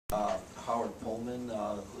Howard Pullman,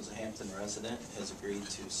 who's a Hampton resident, has agreed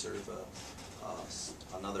to serve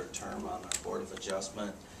another term on our Board of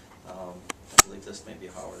Adjustment. I believe this may be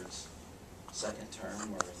Howard's second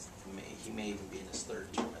term, or he may even be in his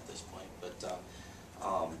third term at this point. But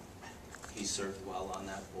he served well on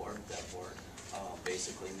that board. That board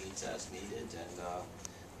basically meets as needed and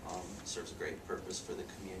serves a great purpose for the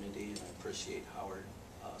community. And I appreciate Howard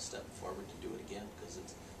stepping forward to do it again, because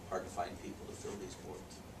it's hard to find people to fill these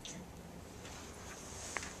boards. Okay.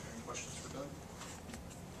 Any questions for Doug?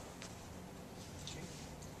 Okay.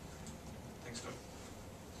 Thanks, Doug.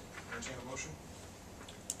 Entertain a motion?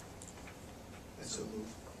 So move.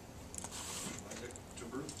 By Dick to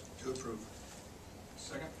approve? To approve.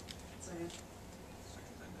 Second? Second.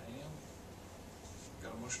 Second by Diane.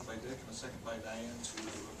 Got a motion by Dick and a second by Diane to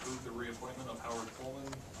approve the reappointment of Howard Pullman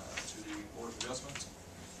to the Board of Adjustment.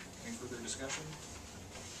 Any further discussion?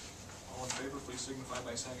 All in favor, please signify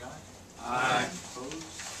by saying aye. Aye. Opposed?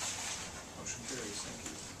 Motion carries. Thank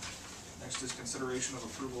you. Next is consideration of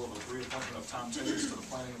approval of a reappointment of Tom Tiggins to the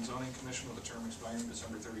Planning and Zoning Commission with a term expiring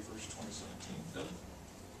December 31st, 2017. Doug?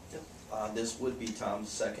 Yep. This would be Tom's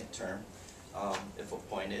second term, if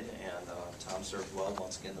appointed, and Tom served well.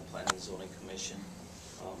 Once again, the Planning and Zoning Commission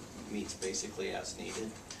meets basically as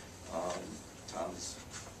needed. Tom's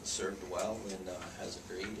served well and has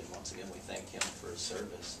agreed, and once again, we thank him for his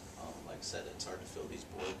service. Like I said, it's hard to fill these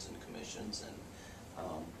boards and commissions, and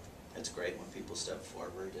it's great when people step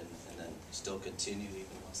forward and then still continue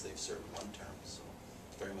even once they've served one term, so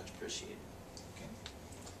very much appreciated. Okay.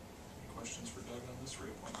 Any questions for Doug on this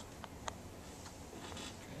reappointment?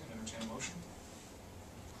 Okay, and entertain a motion.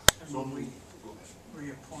 So we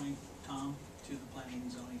Reappoint Tom to the Planning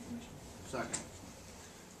and Zoning Commission. second.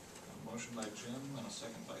 A motion by Jim and a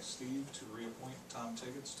second by Steve to reappoint Tom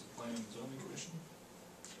Tiggins to the Planning and Zoning Commission.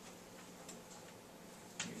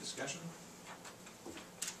 Any discussion?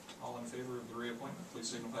 All in favor of the reappointment, please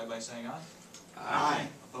signify by saying aye. Aye.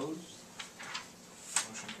 Opposed?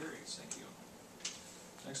 Motion carries. Thank you.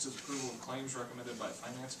 Next is approval of claims recommended by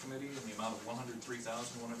Finance Committee in the amount of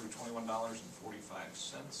 $103,121.45.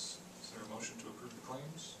 Is there a motion to approve the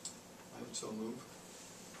claims? I would so move.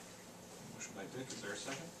 Motion by Dick. Is there a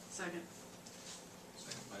second? Second.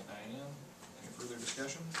 Second by Diane. Any further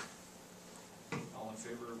discussion? All in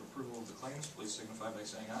favor of approval of the claims, please signify by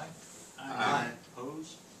saying aye. Aye.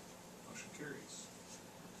 Opposed? Motion carries.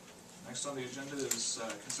 Next on the agenda is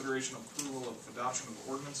consideration of approval of adoption of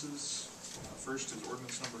ordinances. First is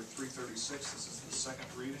ordinance number 336. This is the second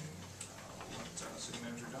reading. I'll let City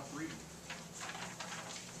Manager Duff read it.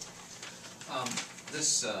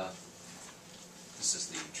 This is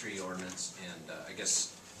the tree ordinance, and I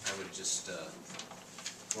guess I would just,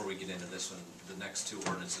 before we get into this one, the next two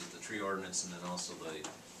ordinances, the tree ordinance and then also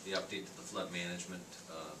the update to the flood management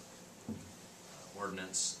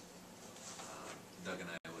ordinance. Doug and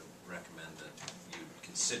I would recommend that you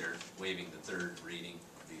consider waiving the third reading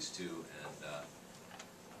of these two and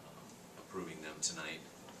approving them tonight.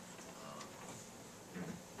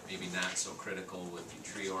 Maybe not so critical with the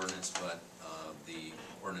tree ordinance, but the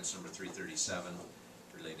ordinance number 337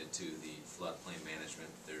 related to the floodplain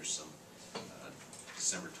management. There's some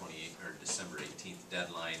December 28th or December 18th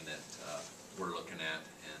deadline that we're looking at,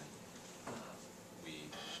 and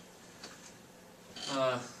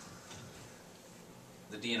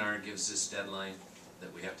the DNR gives this deadline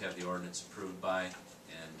that we have to have the ordinance approved by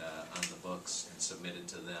and on the books and submitted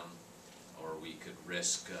to them, or we could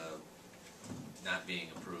risk not being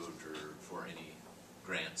approved or for any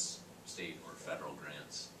grants, state or federal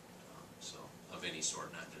grants, so of any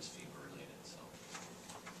sort, not just FEMA related. So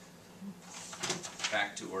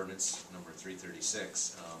back to ordinance number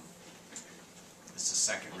 336. It's the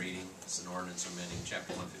second reading. It's an ordinance amending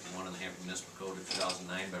Chapter 151 of the Hampton Municipal Code of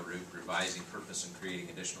 2009 by revising purpose and creating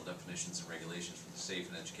additional definitions and regulations for the safe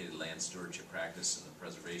and educated land stewardship practice and the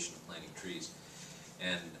preservation of planting trees.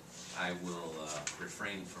 And I will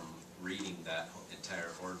refrain from reading that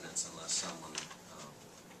entire ordinance unless someone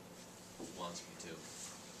wants me to.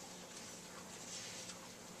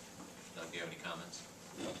 Doug, do you have any comments?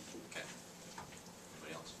 No. Okay.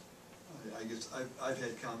 Anybody else? I guess I've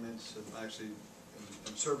had comments. Actually,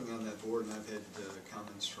 I'm serving on that board, and I've had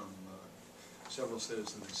comments from several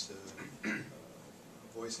citizens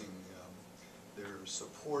voicing their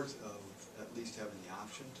support of at least having the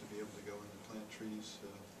option to be able to go in and plant trees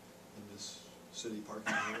in this city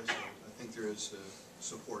parking area. So I think there is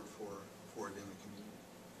support for it in the community.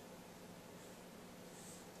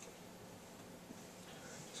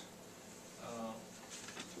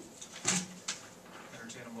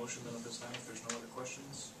 Entertain a motion then at this time if there's no other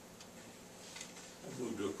questions. I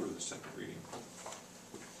move to approve the second reading.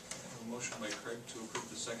 motion by Craig to approve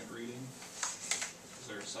the second reading. Is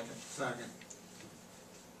there a second? Second.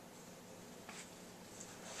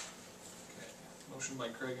 Okay. Motion by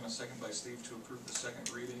Craig and a second by Steve to approve the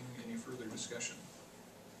second reading. Any further discussion?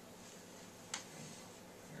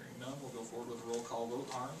 Hearing none, we'll go forward with a roll call vote.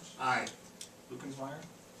 Harms? Aye. Lukensmeyer?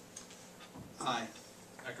 Aye.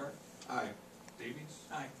 Eckhart? Aye. Davies?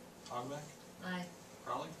 Aye. Hogback? Aye.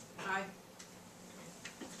 Crowley? Aye.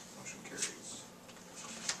 Motion carries.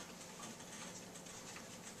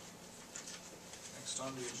 Next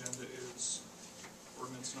on the agenda is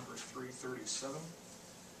ordinance number 337.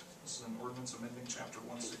 This is an ordinance amending chapter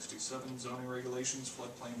 167 zoning regulations,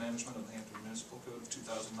 floodplain management of the Hampton Municipal Code of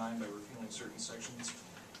 2009 by repealing certain sections,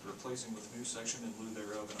 replacing with new section in lieu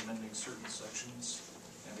thereof, and amending certain sections.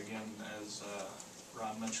 And again, as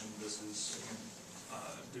Ron mentioned, this is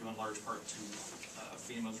due in large part to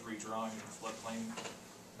FEMA's redrawing of floodplain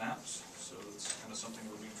maps, so it's kind of something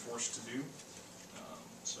we're being forced to do.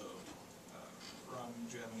 Ron,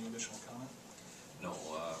 do you have any additional comment? No,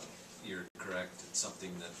 you're correct. It's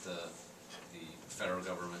something that the federal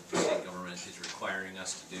government, the state government is requiring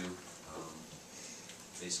us to do,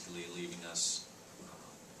 basically leaving us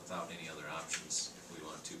without any other options if we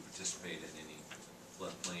want to participate in any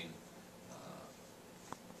floodplain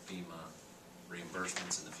FEMA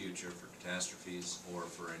reimbursements in the future for catastrophes or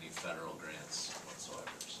for any federal grants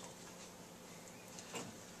whatsoever. So.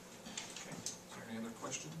 Okay. Is there any other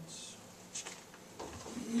questions?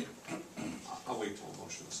 I'll wait till the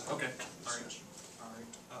motion is second. Okay. All right. All right.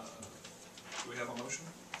 Do we have a motion?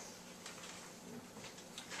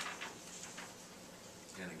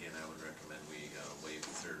 And again, I would recommend we waive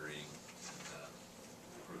the third reading and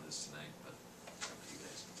approve this tonight, but it's up to you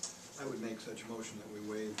guys. I would make such a motion that we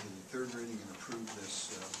waive the third reading and approve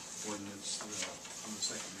this ordinance on the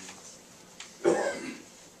second reading.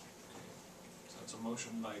 So that's a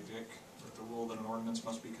motion by Dick, that the rule that an ordinance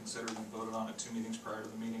must be considered and voted on at 2 meetings prior to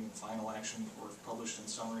the meeting, and final action, or if published in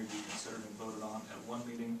summary, be considered and voted on at 1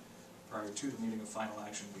 meeting prior to the meeting of final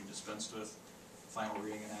action, be dispensed with, final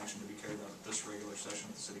reading and action to be carried out at this regular session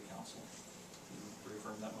of the City Council. Can you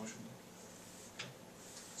reaffirm that motion, Dick? Okay.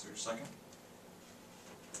 Is there a second?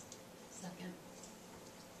 Second.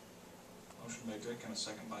 Motion by Dick and a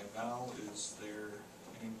second by Val. Is there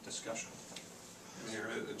any discussion?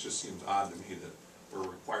 Mayor, it just seems odd to me that we're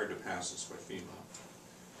required to pass this by FEMA.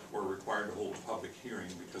 We're required to hold a public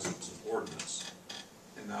hearing because it's an ordinance.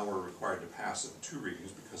 And now we're required to pass it in 2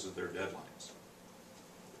 readings because of their deadlines.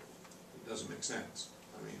 It doesn't make sense.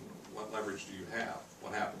 I mean, what leverage do you have?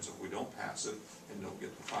 What happens if we don't pass it and don't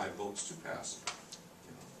get the 5 votes to pass it?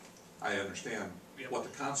 You know, I understand what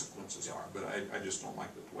the consequences are, but I just don't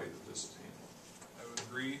like the way that this is handled. I would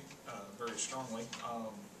agree very strongly.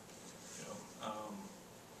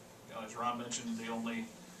 As Ron mentioned, the only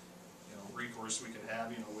recourse we could have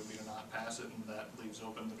would be to not pass it, and that leaves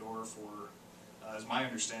open the door for, as my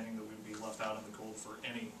understanding, that we'd be left out in the cold for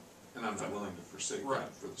any. And I'm not willing to forsake Right.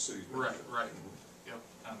 that for the city's Right, benefit. right. Mhm. Yep.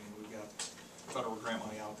 I mean, we've got federal grant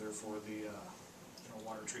money out there for the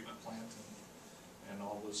water treatment plant and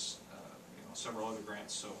all those several other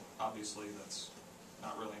grants. So obviously that's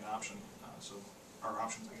not really an option. So our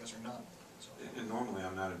options, I guess, are none. So. And normally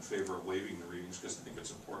I'm not in favor of waiving the readings because I think it's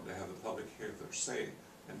important to have the public hear their say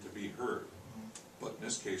and to be heard. Mm-hmm. But in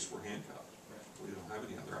this case, we're handcuffed. Right. We don't have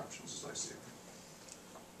any other options as I see it.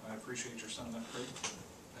 I appreciate your sentiment, Craig.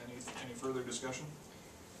 Any further discussion?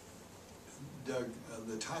 Doug,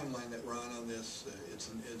 the timeline that we're on this, it's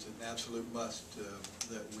an absolute must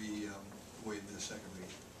that we waive the second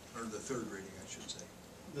reading, or the third reading, I should say.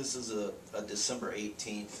 This is a December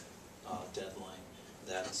 18th deadline.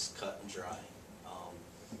 That's cut and dry.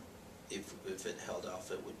 If it held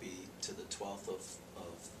off, it would be to the 12th of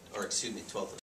 12th of